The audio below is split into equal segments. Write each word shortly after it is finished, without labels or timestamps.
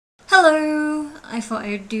Hello! I thought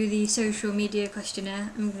I'd do the social media questionnaire.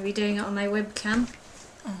 I'm going to be doing it on my webcam.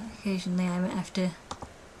 Occasionally I might have to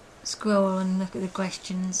scroll and look at the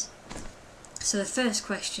questions. So the first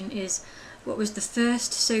question is, what was the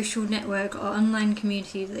first social network or online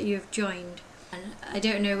community that you have joined? And I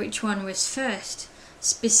don't know which one was first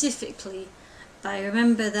specifically, but I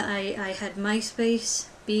remember that I had MySpace,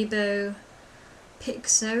 Bebo,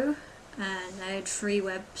 Pixo, and I had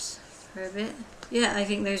Freewebs for a bit. Yeah, I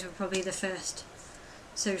think those were probably the first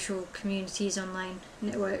social communities, online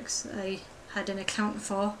networks I had an account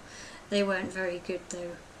for. They weren't very good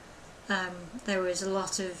though. There was a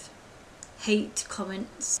lot of hate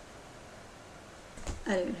comments.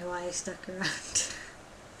 I don't know why I stuck around.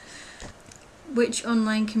 Which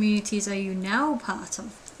online communities are you now part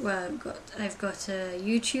of? Well, I've got a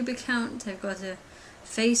YouTube account, I've got a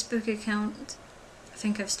Facebook account, I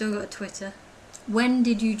think I've still got a Twitter. When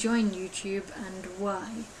did you join YouTube and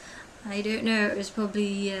why? I don't know, it was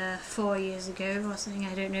probably 4 years ago or something,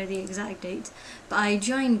 I don't know the exact date. But I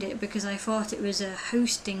joined it because I thought it was a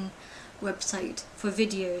hosting website for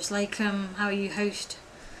videos, like how you host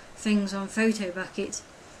things on PhotoBucket.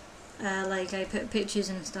 Like I put pictures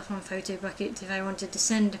and stuff on PhotoBucket if I wanted to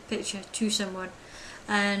send a picture to someone.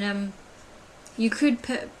 And you could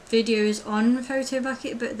put videos on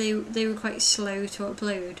PhotoBucket, but they were quite slow to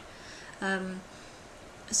upload.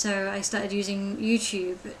 So I started using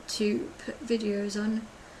YouTube to put videos on.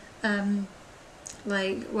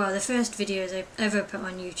 The first videos I ever put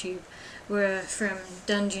on YouTube were from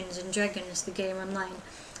Dungeons and Dragons, the game online.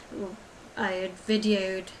 I had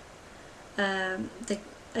videoed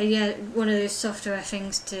one of those software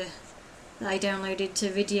things that I downloaded to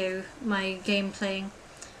video my game playing.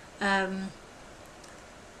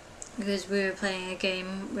 Because we were playing a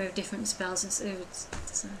game with different spells and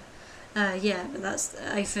so but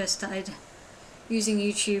I first started using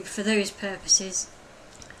YouTube for those purposes,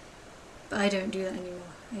 but I don't do that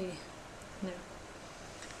anymore. No,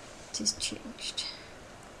 it has changed.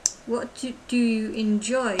 What do you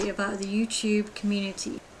enjoy about the YouTube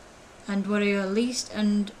community, and what are your least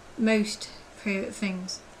and most favourite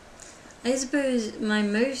things? I suppose my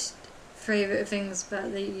most favourite things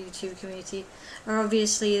about the YouTube community are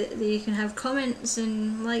obviously that you can have comments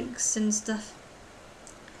and likes and stuff,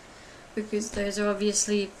 because those are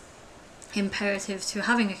obviously imperative to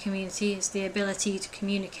having a community, is the ability to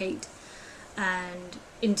communicate and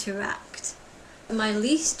interact. My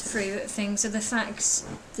least favourite things are the facts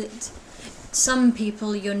that some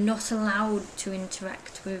people you're not allowed to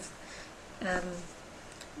interact with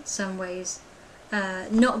some ways.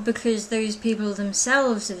 Not because those people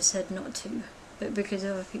themselves have said not to, but because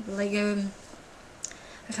other people. Like a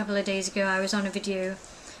couple of days ago I was on a video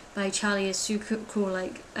by Charlie is super cool,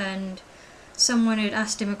 and someone had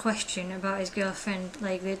asked him a question about his girlfriend.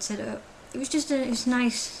 Like they'd said, it was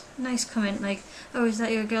nice comment, like, oh, is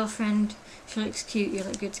that your girlfriend? She looks cute, you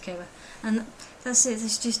look good together. And that's it,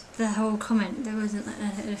 it's just the whole comment. There wasn't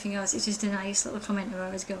anything else, it's just a nice little comment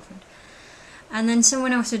about his girlfriend. And then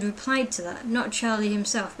someone else had replied to that, not Charlie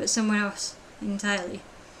himself, but someone else entirely,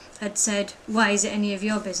 had said, why is it any of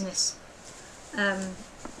your business?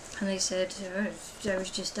 And they said, oh, I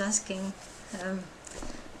was just asking.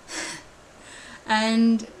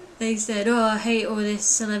 And they said, oh, I hate all this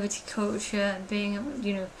celebrity culture,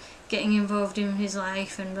 being, getting involved in his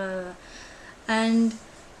life and blah, blah, blah. And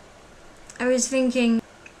I was thinking,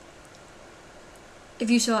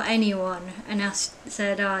 if you saw anyone and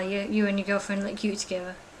said, oh, you and your girlfriend look cute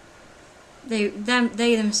together, they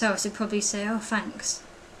themselves would probably say, oh, thanks.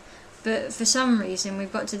 But for some reason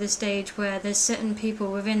we've got to the stage where there's certain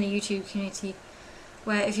people within the YouTube community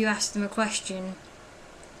where if you ask them a question,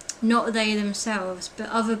 not they themselves, but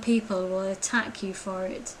other people will attack you for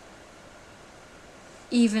it,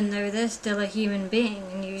 even though they're still a human being,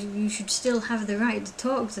 and you should still have the right to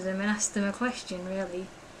talk to them and ask them a question, really.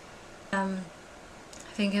 I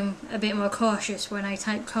think I'm a bit more cautious when I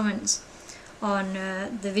type comments on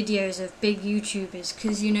the videos of big YouTubers,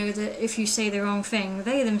 because you know that if you say the wrong thing,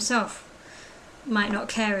 they themselves might not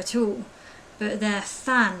care at all, but their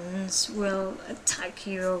fans will attack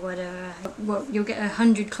you or whatever. You'll get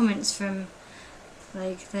 100 comments from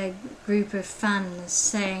like their group of fans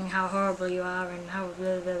saying how horrible you are and how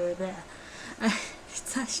blah blah blah blah.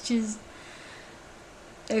 That's just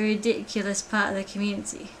a ridiculous part of the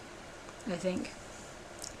community, I think,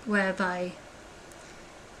 whereby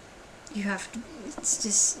you have to, it's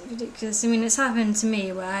just ridiculous. I mean, it's happened to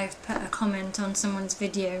me where I've put a comment on someone's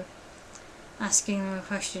video asking them a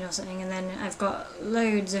question or something, and then I've got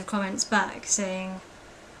loads of comments back saying,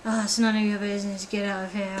 oh, it's none of your business, get out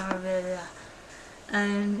of here, blah, blah, blah.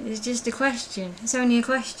 and it's just a question. It's only a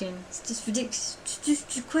question. It's just ridiculous. It's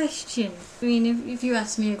just a question. I mean, if you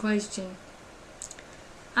ask me a question,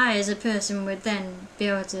 I as a person would then be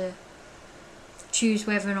able to choose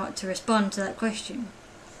whether or not to respond to that question.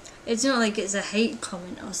 It's not like it's a hate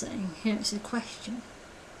comment or something, it's a question.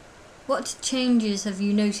 What changes have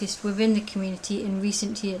you noticed within the community in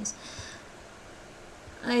recent years?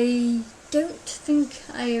 I don't think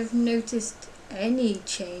I have noticed any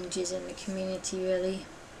changes in the community really.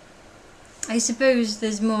 I suppose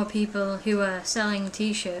there's more people who are selling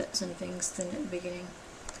t-shirts and things than at the beginning.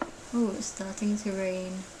 Oh, it's starting to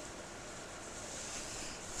rain.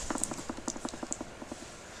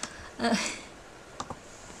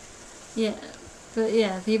 Yeah, but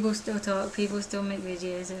yeah, people still talk, people still make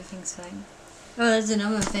videos, everything's fine. Oh, that's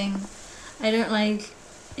another thing I don't like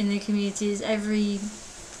in the communities. Every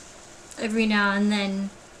now and then,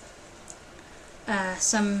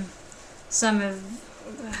 some of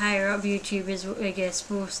higher up YouTubers, I guess,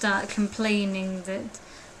 will start complaining that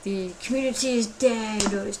the community is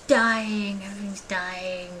dead, or it's dying, everything's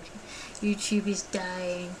dying, YouTube is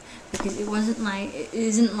dying, because it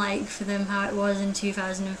isn't like for them how it was in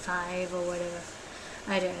 2005 or whatever.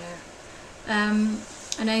 I don't know.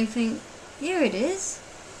 And I think, yeah, it is.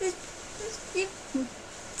 It's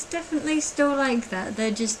definitely still like that. They're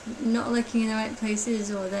just not looking in the right places,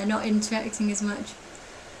 or they're not interacting as much.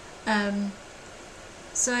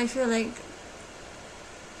 So I feel like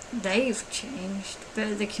they've changed,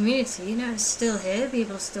 but the community, it's still here.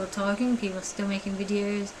 People are still talking, people are still making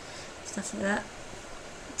videos, stuff like that.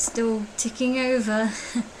 It's still ticking over.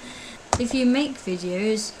 If you make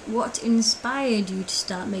videos, what inspired you to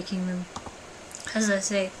start making them? As I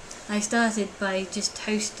say, I started by just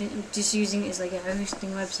using it as like a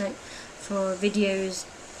hosting website for videos,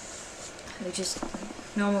 just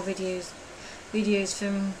like normal videos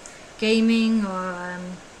from gaming, or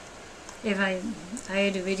if I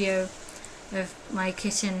had a video of my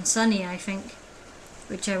kitten Sunny, I think,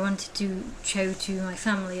 which I wanted to show to my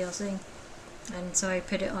family or something, and so I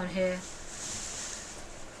put it on here.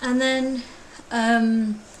 And then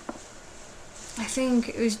I think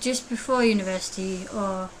it was just before university,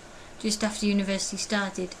 or just after university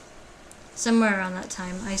started, somewhere around that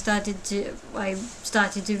time, I started to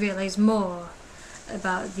realise more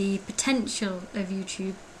about the potential of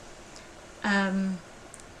YouTube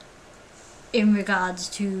in regards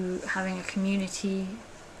to having a community,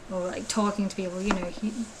 or like talking to people,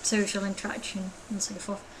 social interaction and so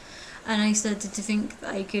forth. And I started to think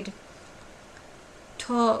that I could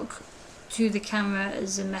talk to the camera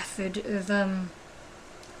as a method of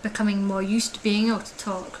becoming more used to being able to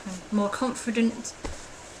talk, and more confident,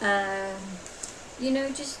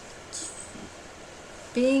 just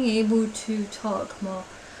being able to talk more.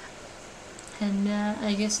 And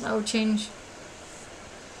I guess that will change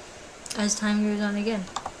as time goes on again.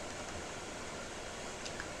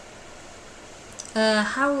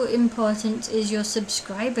 How important is your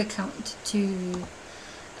subscriber count to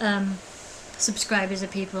subscribers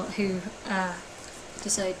of people who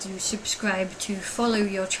decide to subscribe to follow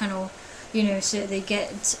your channel, so that they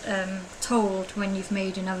get told when you've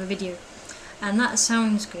made another video? And that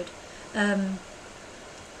sounds good,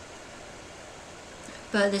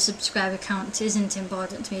 but the subscriber count isn't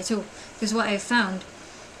important to me at all, because what I've found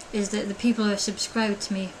is that the people who are subscribed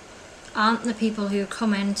to me aren't the people who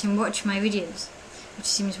comment and watch my videos, which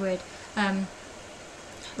seems weird.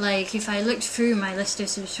 Like, if I looked through my list of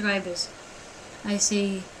subscribers, I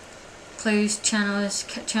see closed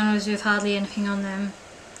channels with hardly anything on them,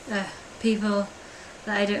 people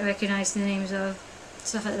that I don't recognise the names of,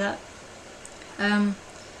 stuff like that. And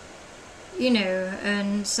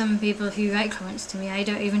some people who write comments to me, I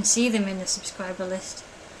don't even see them in the subscriber list.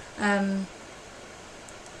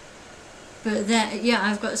 But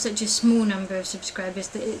I've got such a small number of subscribers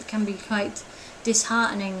that it can be quite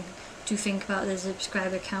disheartening to think about the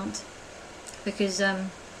subscriber count, because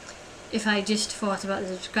if I just thought about the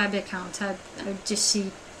subscriber count, I would just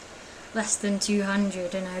see less than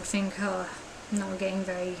 200, and I'd think, oh, I'm not getting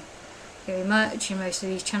very much, and most of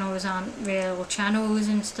these channels aren't real channels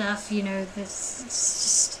and stuff, there's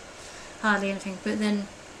just hardly anything. But then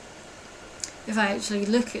if I actually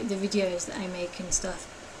look at the videos that I make and stuff,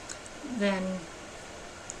 then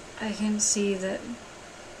I can see that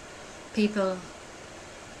people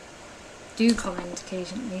do comment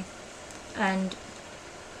occasionally, and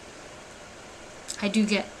I do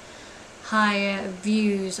get higher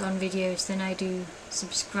views on videos than I do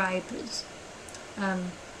subscribers,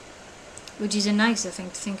 which is a nicer thing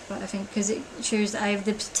to think about, I think, because it shows that I have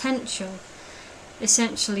the potential,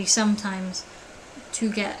 essentially sometimes, to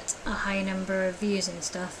get a high number of views and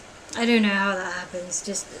stuff. I don't know how that happens,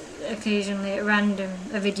 just occasionally at random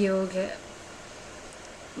a video will get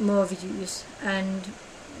more views, and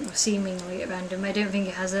seemingly at random. I don't think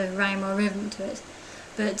it has a rhyme or rhythm to it,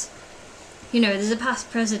 but you know, there's a past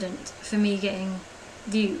precedent for me getting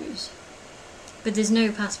views, but there's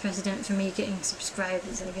no past precedent for me getting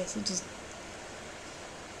subscribers. I guess it just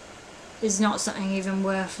is not something even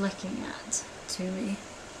worth looking at to me.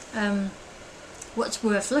 What's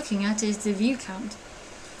worth looking at is the view count,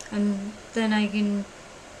 and then I can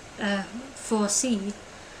foresee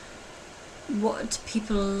what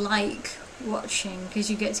people like watching, because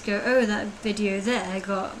you get to go, oh, that video there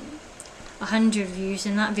got 100 views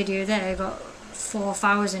and that video there got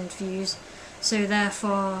 4,000 views, so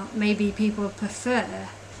therefore maybe people prefer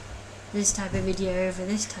this type of video over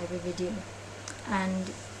this type of video.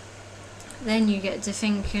 And then you get to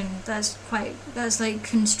think, and that's like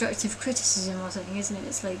constructive criticism or something, isn't it?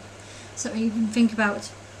 It's like something you can think about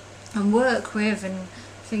and work with, and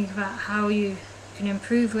think about how you can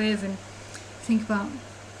improve with, and think about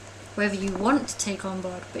whether you want to take on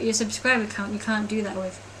board. But your subscriber count, you can't do that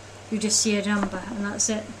with. You just see a number and that's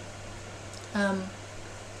it. I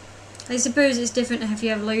suppose it's different if you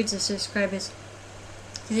have loads of subscribers,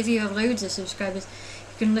 because if you have loads of subscribers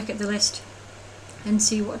you can look at the list and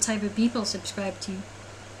see what type of people subscribe to you.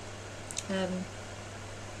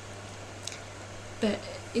 But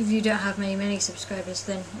if you don't have many subscribers,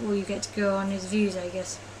 then all you get to go on is views, I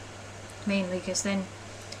guess, mainly, because then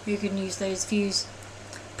you can use those views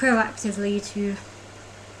proactively to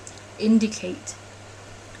indicate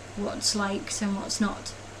what's liked and what's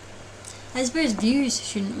not. I suppose views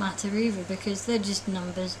shouldn't matter either, because they're just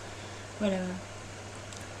numbers, whatever.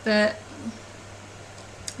 But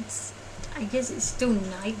I guess it's still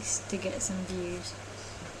nice to get some views.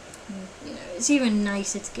 You know, it's even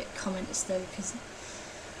nicer to get comments though, because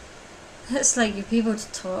that's like your people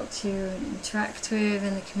to talk to and interact with,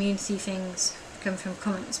 and the community things come from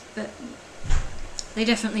comments, but they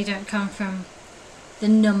definitely don't come from the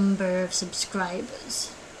number of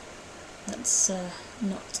subscribers. That's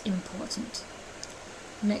not important.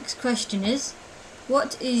 Next question is,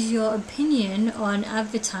 what is your opinion on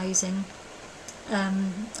advertising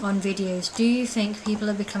on videos? Do you think people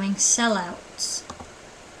are becoming sellouts?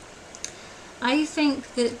 I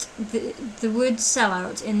think that the word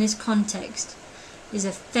sellout in this context is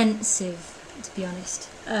offensive, to be honest,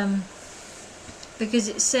 because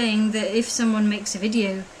it's saying that if someone makes a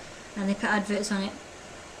video and they put adverts on it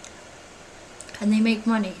and they make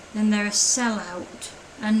money, then they're a sellout,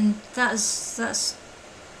 and that's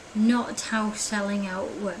not how selling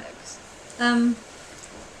out works.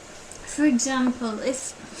 For example,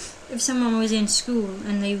 if someone was in school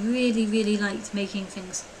and they really liked making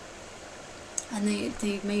things, and they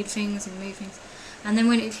made things, and then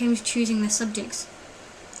when it came to choosing the subjects,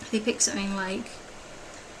 they picked something like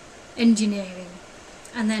engineering,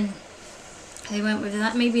 and then they went with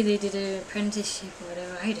that. Maybe they did an apprenticeship or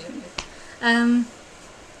whatever, I don't know.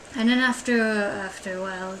 And then after a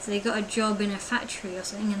while they got a job in a factory or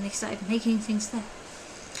something, and they started making things there,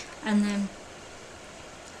 and then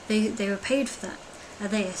they were paid for that. Are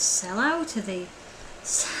they a sellout? Are they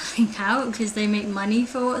selling out because they make money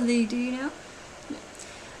for what they do now? No.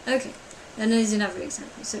 Okay, and there's another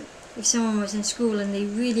example. So if someone was in school and they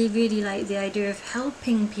really liked the idea of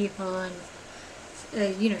helping people and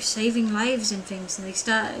saving lives and things, and they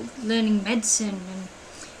started learning medicine, and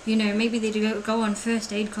maybe they go on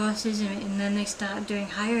first aid courses, and then they start doing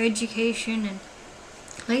higher education, and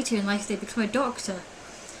later in life they become a doctor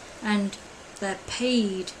and they're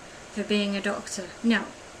paid for being a doctor. Now,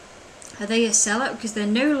 are they a sellout because they're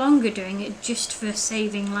no longer doing it just for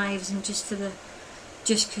saving lives and just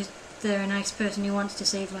because they're a nice person who wants to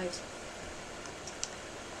save lives?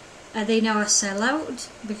 Are they now a sellout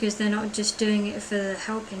because they're not just doing it for the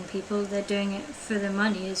helping people, they're doing it for the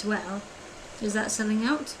money as well? Is that selling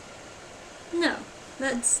out? No,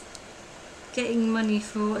 that's getting money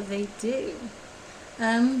for what they do.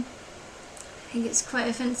 I think it's quite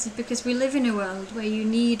offensive because we live in a world where you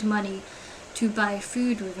need money to buy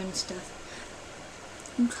food with and stuff.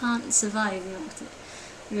 You can't survive without it,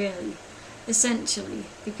 really, essentially,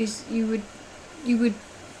 because you don't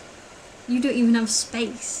even have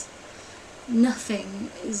space.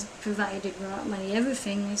 Nothing is provided without money.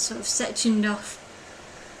 Everything is sort of sectioned off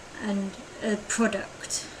and a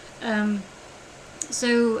product.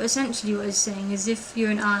 So essentially what it's saying is, if you're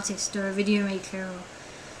an artist or a video maker or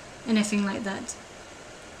anything like that,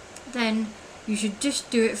 then you should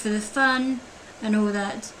just do it for the fun and all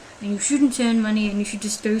that, and you shouldn't earn money, and you should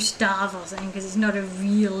just go starve or something because it's not a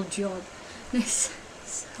real job. It's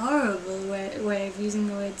a horrible way of using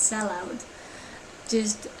the word sellout.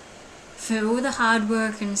 Just for all the hard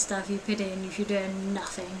work and stuff you put in, you should earn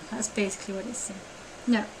nothing. That's basically what it's saying.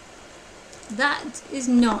 No, that is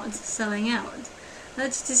not selling out.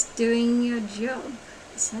 That's just doing your job,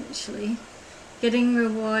 essentially. Getting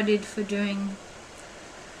rewarded for doing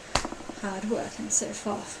hard work and so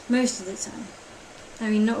forth, most of the time. I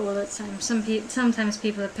mean, not all the time. Sometimes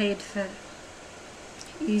people are paid for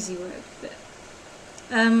easy work, but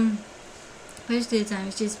most of the time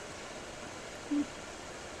it's just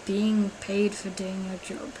being paid for doing your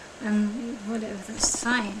job, and whatever, that's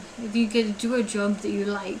fine. If you get to do a job that you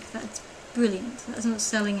like, that's brilliant. That's not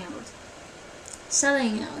selling out.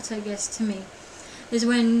 Selling out, I guess, to me, is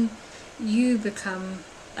when you become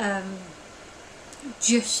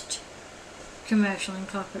just commercial and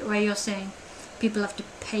corporate, where you're saying people have to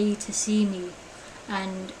pay to see me,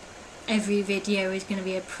 and every video is going to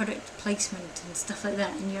be a product placement and stuff like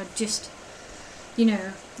that, and you're just, you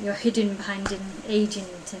know, you're hidden behind an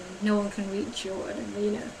agent and no one can reach you or whatever,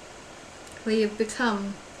 you know, where you've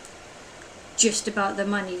become just about the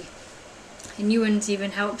money, and you wouldn't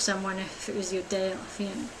even help someone if it was your day off, you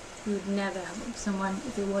know, you would never help someone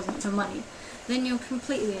if it wasn't for money. Then you're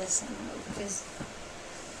completely a sellout, because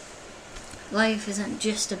life isn't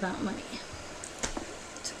just about money.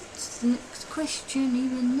 So it's the next question,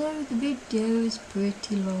 even though the video is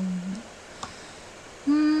pretty long.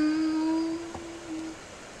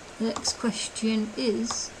 The next question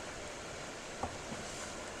is,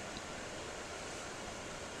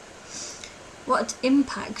 what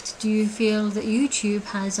impact do you feel that YouTube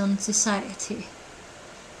has on society?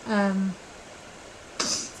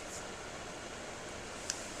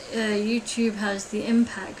 YouTube has the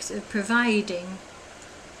impact of providing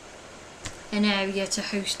an area to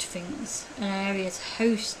host things, an area to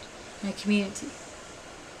host a community,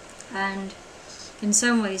 and in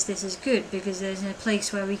some ways this is good because there's a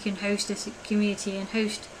place where we can host a community and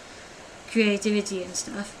host creativity and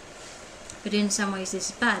stuff, but in some ways this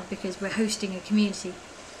is bad because we're hosting a community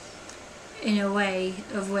in a way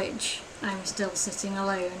of which I'm still sitting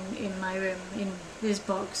alone in my room in this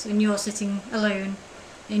box, and you're sitting alone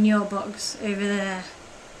in your box over there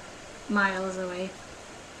miles away,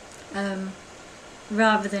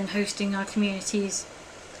 rather than hosting our communities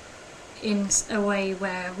in a way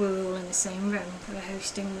where we're all in the same room. We're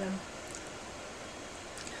hosting them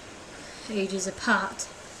ages apart,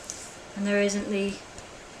 and there isn't the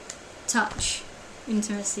touch,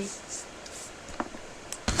 intimacy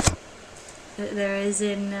that there is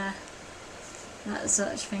in that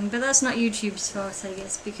such thing. But that's not YouTube's fault, I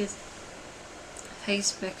guess, because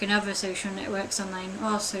Facebook and other social networks online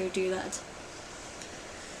also do that.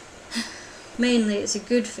 Mainly it's a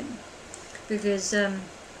good thing, because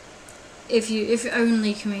if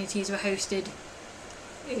only communities were hosted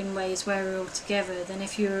in ways where we're all together, then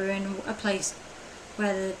if you were in a place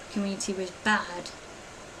where the community was bad,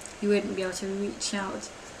 you wouldn't be able to reach out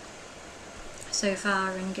so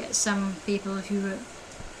far and get some people who were,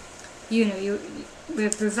 you know, you were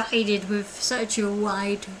provided with such a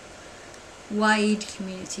wide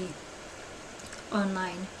community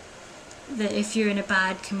online that if you're in a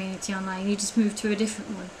bad community online, you just move to a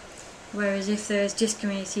different one. Whereas if there's just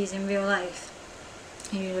communities in real life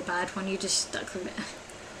and you're in a bad one, you're just stuck with it.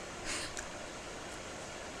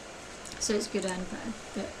 So it's good and bad,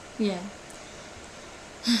 but yeah,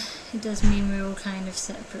 it does mean we're all kind of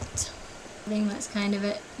separate. I think that's kind of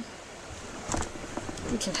it.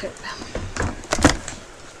 We can hope.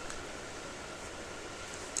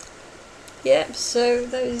 Yep, so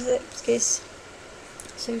those are it, guys.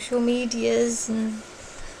 Social medias and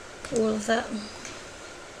all of that.